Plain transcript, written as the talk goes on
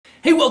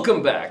Hey,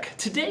 welcome back!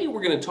 Today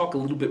we're going to talk a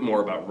little bit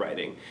more about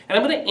writing, and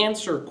I'm going to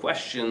answer a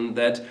question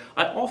that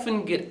I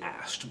often get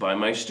asked by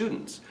my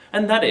students,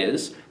 and that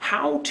is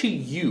how to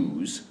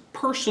use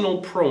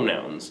personal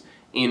pronouns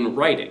in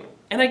writing.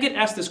 And I get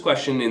asked this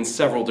question in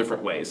several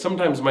different ways.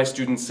 Sometimes my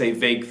students say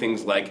vague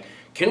things like,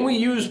 "Can we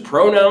use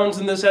pronouns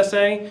in this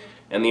essay?"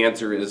 And the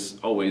answer is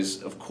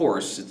always, of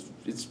course.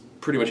 It's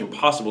pretty much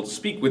impossible to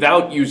speak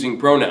without using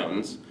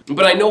pronouns.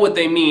 But I know what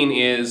they mean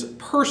is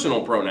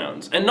personal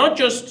pronouns, and not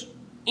just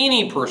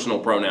any personal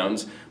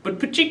pronouns, but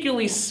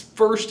particularly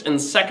first and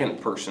second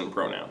person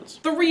pronouns.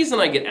 The reason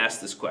I get asked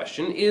this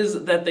question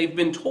is that they've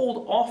been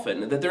told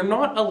often that they're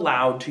not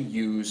allowed to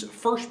use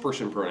first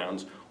person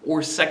pronouns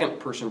or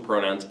second person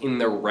pronouns in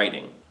their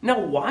writing. Now,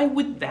 why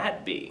would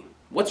that be?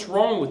 What's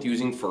wrong with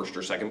using first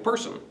or second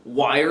person?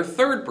 Why are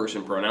third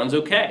person pronouns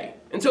okay?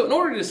 And so in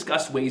order to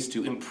discuss ways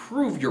to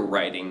improve your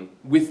writing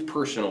with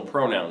personal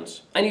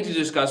pronouns, I need to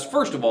discuss,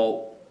 first of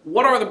all,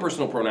 what are the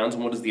personal pronouns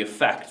and what is the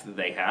effect that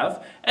they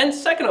have? And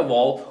second of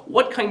all,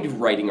 what kind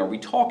of writing are we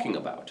talking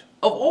about?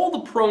 Of all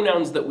the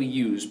pronouns that we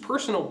use,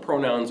 personal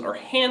pronouns are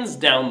hands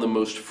down the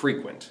most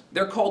frequent.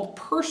 They're called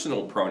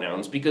personal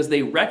pronouns because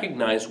they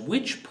recognize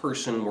which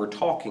person we're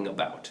talking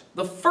about.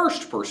 The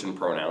first person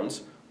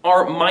pronouns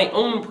are my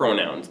own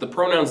pronouns, the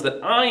pronouns that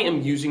I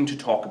am using to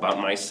talk about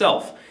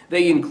myself.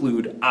 They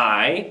include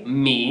I,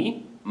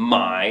 me,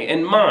 my,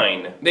 and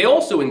mine. They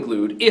also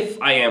include,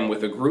 if I am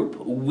with a group,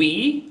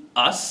 we,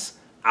 us,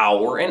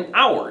 our, and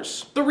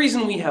ours. The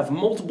reason we have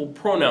multiple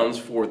pronouns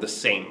for the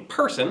same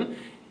person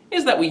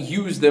is that we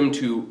use them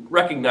to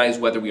recognize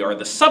whether we are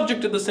the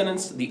subject of the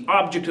sentence, the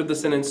object of the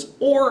sentence,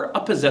 or a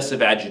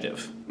possessive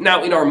adjective.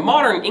 Now, in our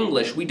modern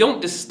English, we don't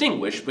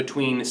distinguish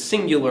between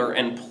singular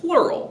and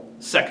plural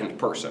second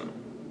person.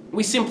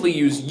 We simply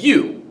use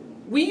you.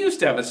 We used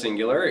to have a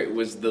singular. It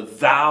was the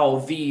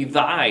thou, thee,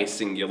 thy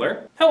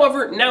singular.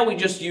 However, now we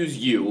just use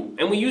you,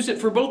 and we use it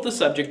for both the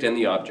subject and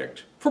the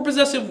object. For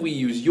possessive, we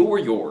use your,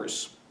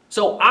 yours.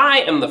 So I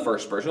am the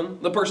first person,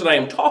 the person I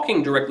am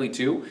talking directly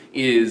to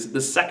is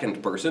the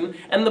second person,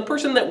 and the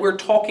person that we're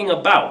talking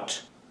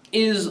about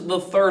is the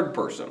third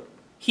person.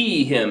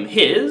 He, him,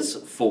 his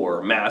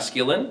for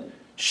masculine,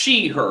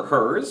 she, her,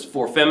 hers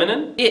for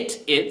feminine,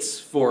 it, its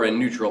for a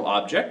neutral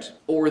object,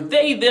 or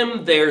they,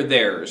 them, their,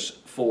 theirs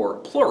for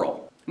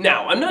plural.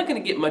 Now, I'm not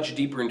going to get much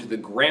deeper into the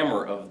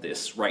grammar of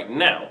this right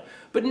now,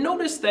 but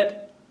notice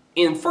that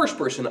in first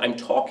person, I'm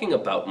talking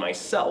about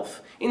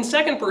myself. In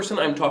second person,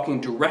 I'm talking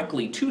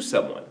directly to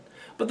someone.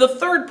 But the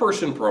third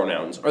person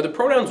pronouns are the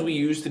pronouns we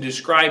use to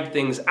describe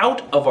things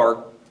out of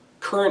our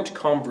current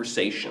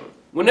conversation.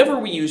 Whenever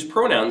we use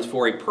pronouns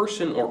for a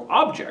person or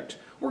object,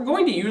 we're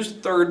going to use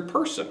third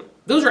person.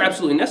 Those are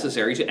absolutely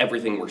necessary to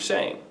everything we're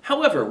saying.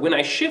 However, when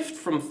I shift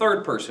from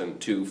third person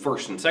to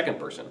first and second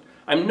person,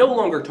 I'm no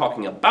longer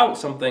talking about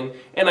something,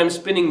 and I'm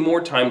spending more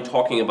time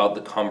talking about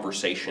the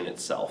conversation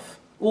itself.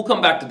 We'll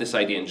come back to this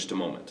idea in just a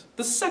moment.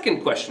 The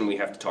second question we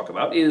have to talk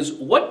about is,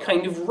 what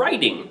kind of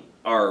writing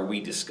are we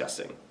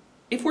discussing?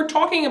 If we're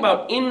talking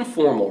about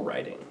informal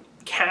writing,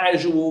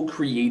 casual,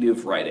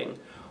 creative writing,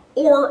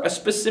 or a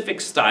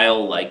specific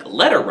style like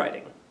letter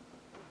writing,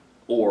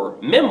 or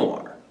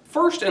memoir,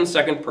 first and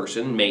second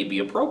person may be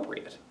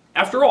appropriate.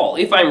 After all,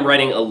 if I'm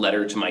writing a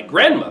letter to my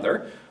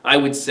grandmother, I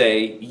would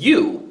say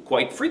you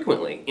quite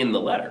frequently in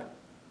the letter,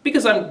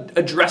 because I'm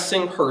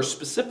addressing her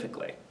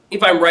specifically.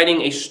 If I'm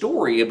writing a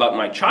story about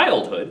my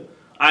childhood,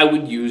 I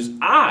would use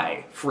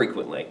I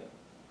frequently,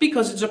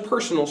 because it's a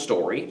personal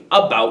story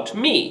about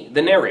me,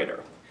 the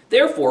narrator.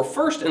 Therefore,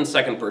 first and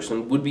second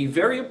person would be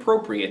very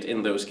appropriate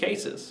in those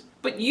cases.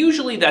 But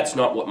usually that's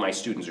not what my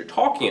students are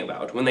talking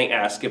about when they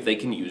ask if they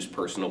can use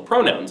personal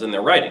pronouns in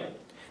their writing.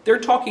 They're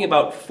talking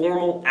about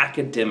formal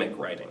academic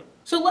writing.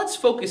 So let's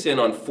focus in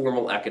on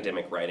formal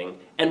academic writing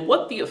and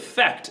what the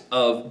effect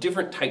of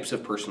different types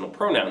of personal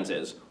pronouns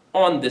is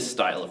on this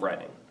style of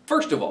writing.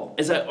 First of all,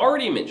 as I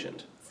already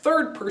mentioned,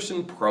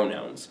 third-person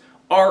pronouns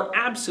are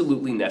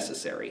absolutely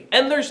necessary,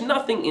 and there's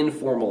nothing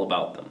informal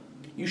about them.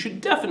 You should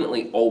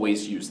definitely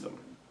always use them.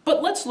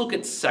 But let's look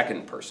at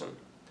second person.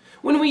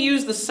 When we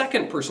use the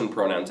second-person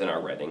pronouns in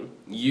our writing,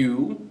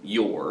 you,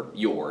 your,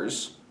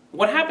 yours,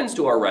 what happens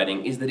to our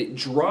writing is that it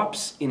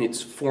drops in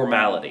its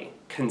formality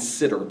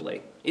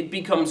considerably. It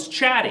becomes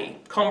chatty,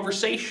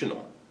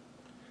 conversational.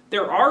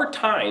 There are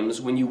times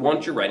when you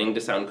want your writing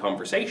to sound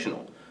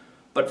conversational,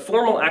 but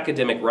formal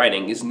academic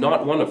writing is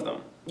not one of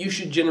them. You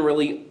should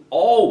generally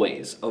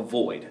always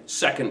avoid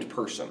second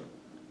person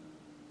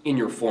in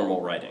your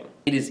formal writing.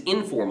 It is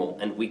informal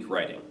and weak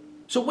writing.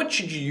 So what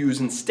should you use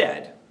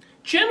instead?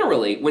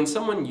 Generally, when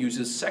someone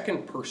uses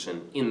second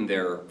person in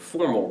their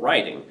formal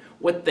writing,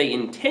 what they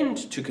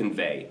intend to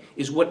convey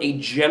is what a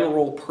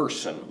general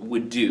person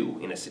would do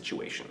in a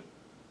situation.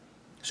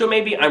 So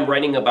maybe I'm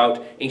writing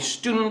about a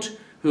student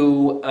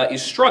who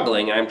is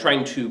struggling, and I'm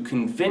trying to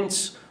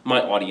convince my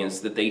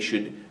audience that they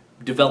should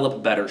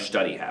develop better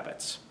study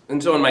habits.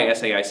 And so in my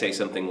essay I say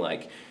something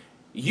like,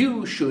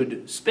 you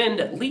should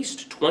spend at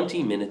least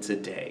 20 minutes a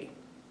day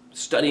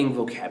studying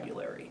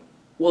vocabulary.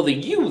 Well, the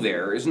you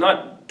there is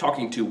not not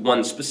talking to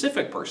one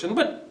specific person,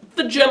 but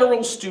the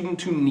general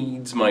student who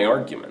needs my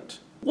argument.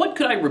 What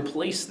could I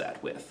replace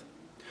that with?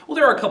 Well,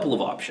 there are a couple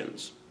of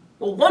options.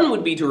 Well, one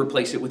would be to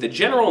replace it with a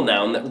general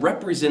noun that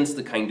represents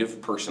the kind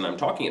of person I'm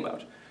talking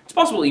about. It's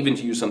possible even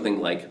to use something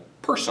like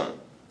person.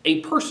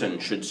 A person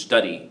should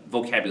study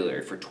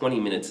vocabulary for 20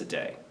 minutes a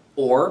day.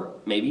 Or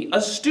maybe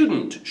a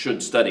student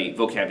should study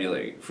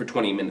vocabulary for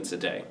 20 minutes a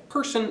day.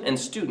 Person and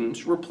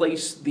student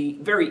replace the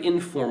very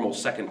informal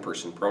second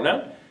person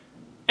pronoun,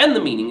 and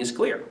the meaning is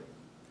clear.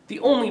 The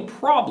only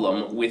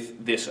problem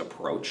with this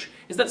approach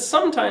is that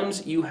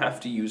sometimes you have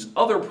to use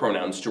other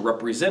pronouns to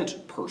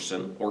represent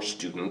person or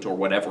student or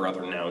whatever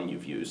other noun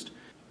you've used,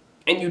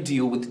 and you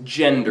deal with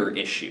gender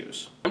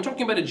issues. I'm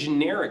talking about a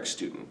generic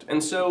student,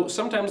 and so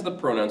sometimes the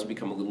pronouns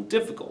become a little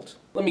difficult.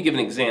 Let me give an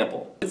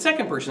example. With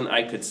second person,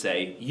 I could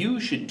say,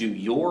 you should do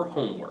your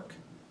homework.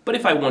 But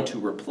if I want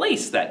to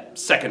replace that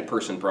second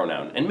person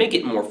pronoun and make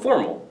it more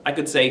formal, I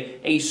could say,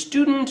 a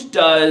student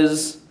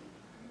does...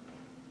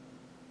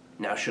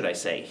 Now, should I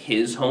say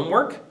his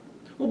homework?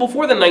 Well,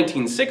 before the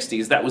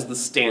 1960s, that was the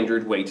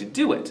standard way to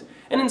do it.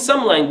 And in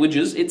some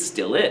languages, it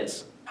still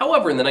is.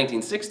 However, in the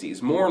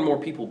 1960s, more and more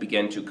people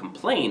began to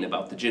complain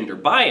about the gender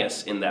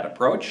bias in that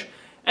approach,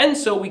 and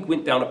so we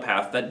went down a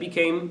path that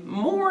became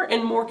more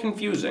and more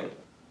confusing.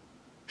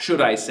 Should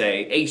I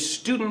say, a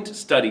student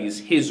studies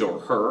his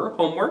or her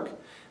homework?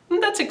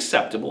 That's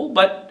acceptable,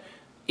 but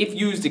if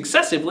used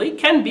excessively,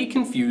 can be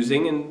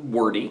confusing and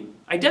wordy.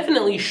 I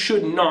definitely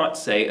should not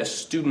say a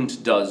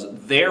student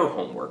does their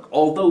homework,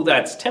 although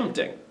that's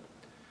tempting,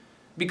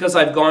 because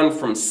I've gone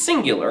from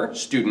singular,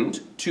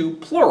 student, to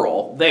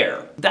plural,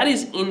 their. That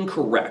is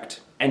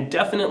incorrect, and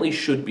definitely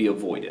should be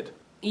avoided,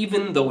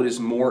 even though it is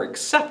more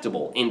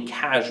acceptable in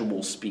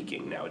casual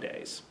speaking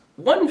nowadays.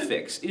 One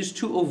fix is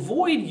to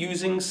avoid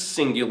using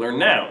singular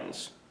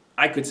nouns.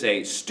 I could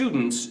say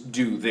students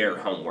do their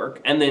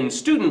homework, and then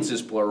students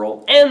is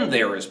plural, and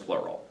their is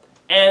plural,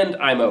 and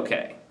I'm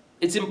okay.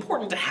 It's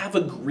important to have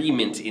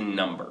agreement in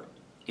number.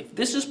 If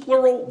this is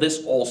plural,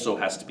 this also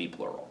has to be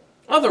plural.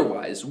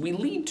 Otherwise, we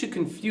lead to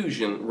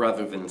confusion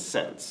rather than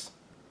sense.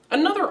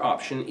 Another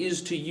option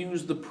is to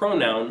use the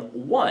pronoun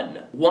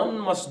one. One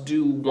must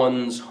do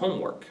one's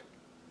homework.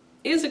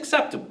 It is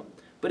acceptable,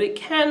 but it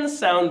can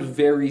sound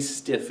very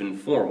stiff and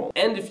formal.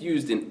 And if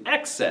used in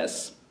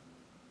excess,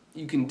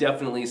 you can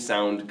definitely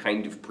sound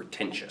kind of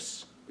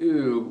pretentious.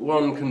 Ew,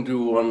 one can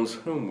do one's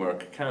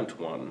homework, can't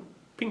one?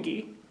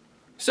 Pinky.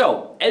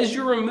 So, as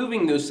you're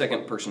removing those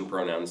second person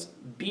pronouns,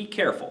 be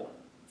careful.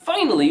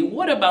 Finally,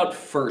 what about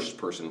first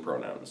person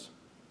pronouns?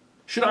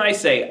 Should I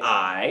say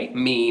I,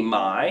 me,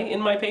 my in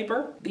my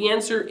paper? The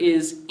answer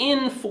is,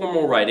 in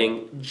formal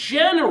writing,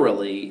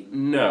 generally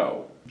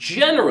no.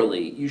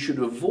 Generally, you should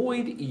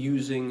avoid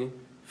using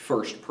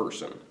first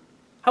person.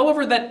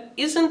 However, that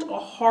isn't a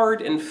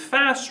hard and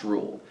fast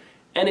rule,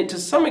 and it to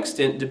some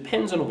extent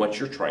depends on what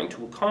you're trying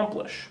to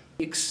accomplish.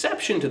 The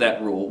exception to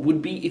that rule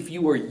would be if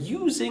you are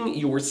using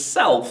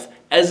yourself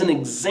as an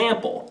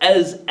example,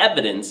 as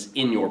evidence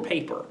in your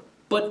paper.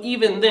 But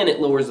even then it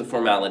lowers the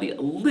formality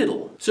a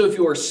little. So if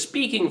you are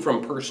speaking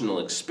from personal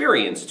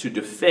experience to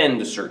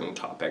defend a certain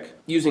topic,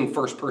 using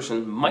first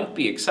person might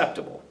be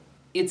acceptable.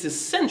 It's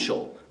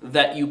essential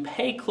that you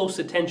pay close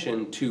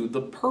attention to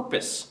the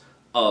purpose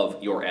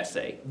of your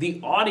essay, the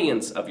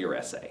audience of your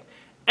essay,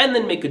 and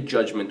then make a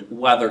judgment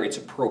whether it's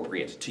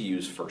appropriate to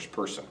use first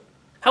person.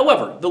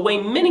 However, the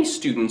way many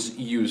students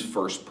use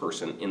first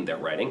person in their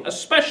writing,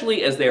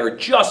 especially as they are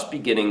just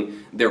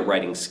beginning their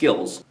writing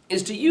skills,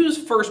 is to use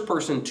first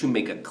person to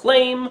make a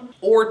claim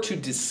or to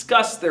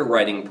discuss their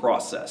writing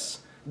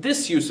process.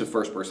 This use of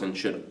first person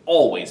should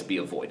always be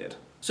avoided.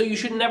 So you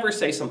should never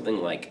say something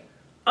like,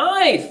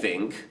 I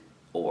think,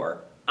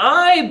 or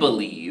I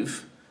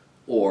believe,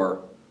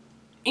 or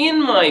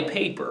in my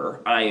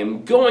paper I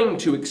am going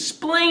to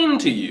explain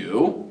to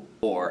you,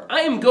 or I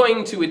am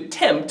going to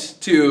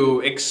attempt to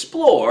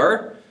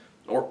explore,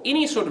 or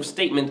any sort of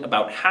statement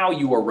about how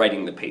you are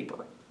writing the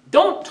paper.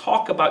 Don't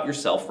talk about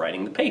yourself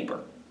writing the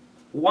paper.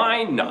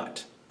 Why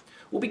not?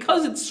 Well,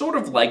 because it's sort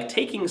of like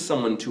taking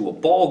someone to a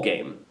ball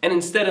game, and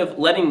instead of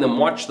letting them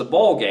watch the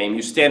ball game,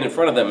 you stand in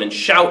front of them and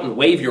shout and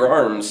wave your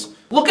arms,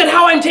 "Look at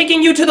how I'm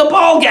taking you to the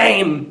ball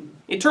game!"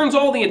 It turns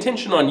all the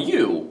attention on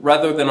you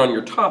rather than on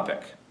your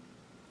topic.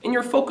 And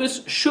your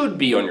focus should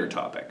be on your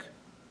topic.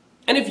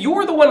 And if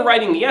you're the one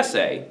writing the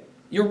essay,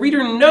 your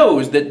reader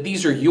knows that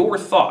these are your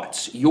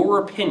thoughts, your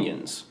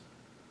opinions,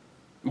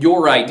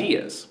 your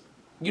ideas.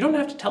 You don't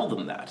have to tell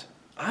them that.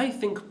 I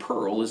think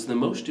Pearl is the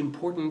most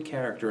important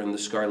character in the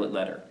Scarlet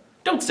Letter.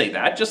 Don't say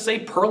that, just say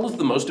Pearl is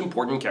the most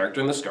important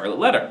character in the Scarlet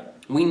Letter.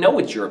 We know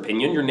it's your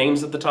opinion, your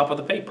name's at the top of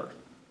the paper.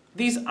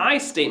 These I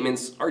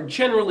statements are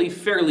generally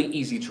fairly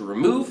easy to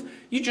remove,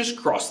 you just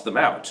cross them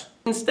out.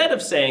 Instead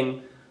of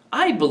saying,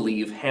 I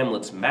believe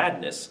Hamlet's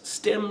madness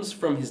stems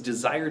from his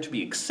desire to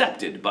be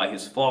accepted by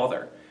his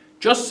father.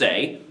 Just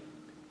say,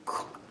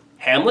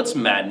 Hamlet's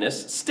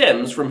madness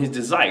stems from his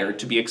desire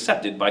to be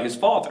accepted by his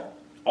father.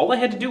 All I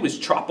had to do is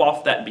chop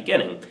off that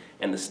beginning,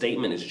 and the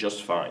statement is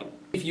just fine.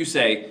 If you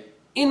say,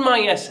 in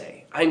my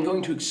essay, I'm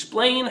going to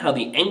explain how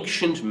the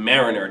ancient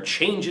mariner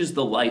changes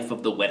the life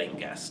of the wedding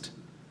guest.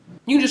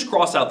 You can just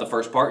cross out the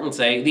first part and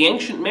say, the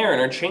ancient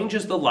mariner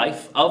changes the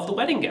life of the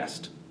wedding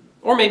guest.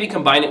 Or maybe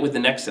combine it with the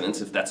next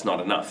sentence if that's not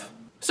enough.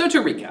 So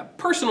to recap,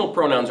 personal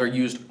pronouns are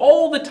used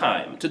all the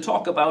time to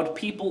talk about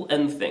people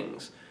and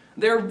things.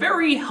 They're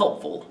very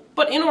helpful,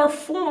 but in our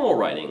formal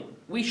writing,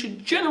 we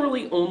should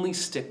generally only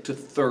stick to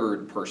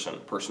third person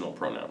personal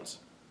pronouns,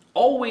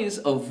 always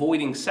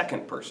avoiding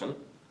second person,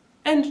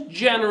 and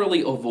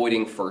generally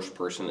avoiding first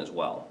person as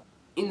well.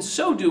 In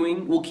so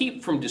doing, we'll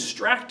keep from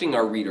distracting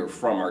our reader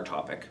from our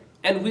topic,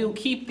 and we'll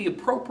keep the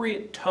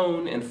appropriate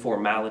tone and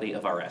formality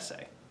of our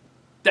essay.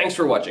 Thanks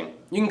for watching.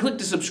 You can click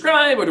to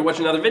subscribe or to watch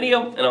another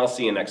video, and I'll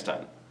see you next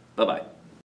time. Bye-bye.